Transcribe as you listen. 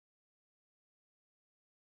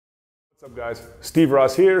What's up guys, Steve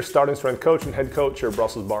Ross here, starting strength coach and head coach here at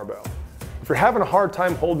Brussels Barbell. If you're having a hard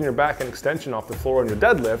time holding your back and extension off the floor on your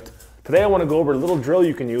deadlift, today I want to go over a little drill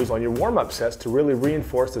you can use on your warm-up sets to really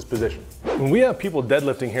reinforce this position. When we have people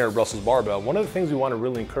deadlifting here at Brussels Barbell, one of the things we want to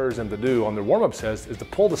really encourage them to do on their warm-up sets is to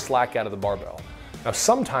pull the slack out of the barbell. Now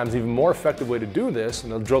sometimes an even more effective way to do this,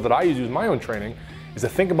 and the drill that I use in my own training, is to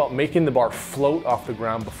think about making the bar float off the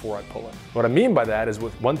ground before I pull it. What I mean by that is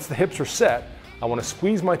once the hips are set, I want to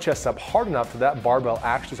squeeze my chest up hard enough that that barbell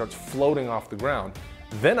actually starts floating off the ground.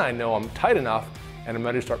 Then I know I'm tight enough and I'm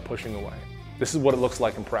ready to start pushing away. This is what it looks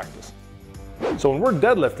like in practice. So when we're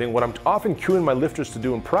deadlifting, what I'm often cueing my lifters to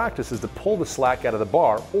do in practice is to pull the slack out of the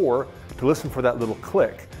bar or to listen for that little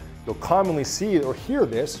click. You'll commonly see or hear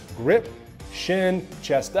this: grip, shin,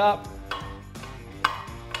 chest up.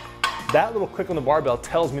 That little click on the barbell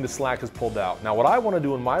tells me the slack is pulled out. Now what I want to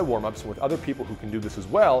do in my warm-ups with other people who can do this as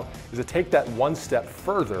well is to take that one step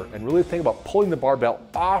further and really think about pulling the barbell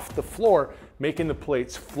off the floor, making the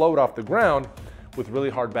plates float off the ground with really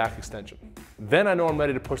hard back extension. Then I know I'm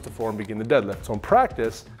ready to push the floor and begin the deadlift. So in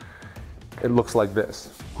practice, it looks like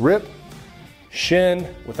this: grip, shin,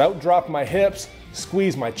 without dropping my hips,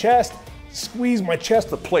 squeeze my chest,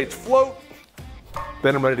 the plates float.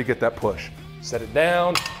 Then I'm ready to get that push. Set it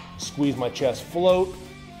down, squeeze my chest, float,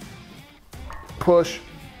 push,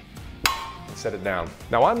 and set it down.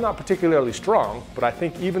 Now I'm not particularly strong, but I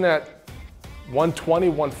think even at 120,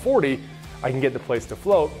 140, I can get the plates to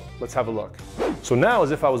float. Let's have a look. So now,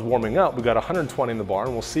 as if I was warming up, we got 120 in the bar,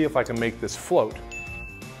 and we'll see if I can make this float.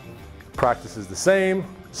 Practice is the same: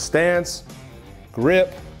 stance,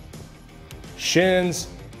 grip, shins,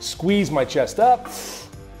 squeeze my chest up,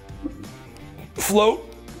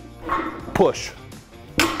 float, push.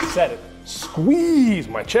 Set it, squeeze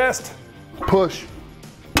my chest, push,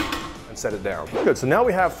 and set it down. Good, so now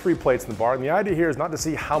we have 3 plates in the bar, and the idea here is not to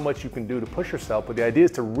see how much you can do to push yourself, but the idea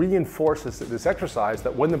is to reinforce this exercise,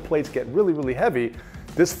 that when the plates get really, really heavy,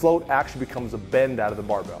 this float actually becomes a bend out of the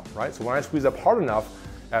barbell, right? So when I squeeze up hard enough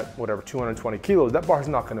at whatever, 220 kilos, that bar is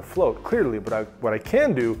not gonna float, clearly, but what I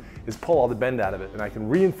can do is pull all the bend out of it, and I can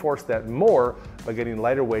reinforce that more by getting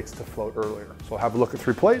lighter weights to float earlier. So I'll have a look at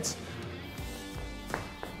 3 plates.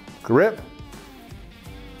 Grip,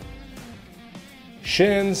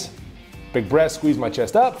 shins, big breath, squeeze my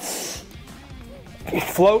chest up,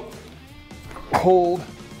 float, hold,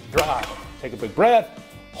 drive. Take a big breath,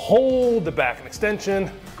 hold the back and extension,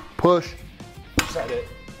 push, set it.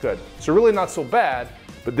 Good. So really not so bad,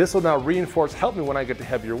 but this will now reinforce, help me when I get to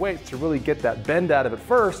heavier weights to really get that bend out of it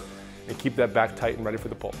first and keep that back tight and ready for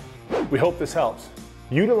the pull. We hope this helps.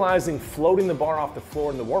 Utilizing floating the bar off the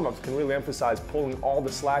floor in the warm-ups can really emphasize pulling all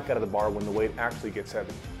the slack out of the bar when the weight actually gets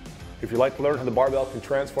heavy. If you'd like to learn how the barbell can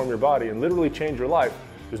transform your body and literally change your life,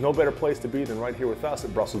 there's no better place to be than right here with us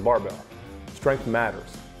at Brussels Barbell. Strength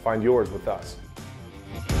matters. Find yours with us.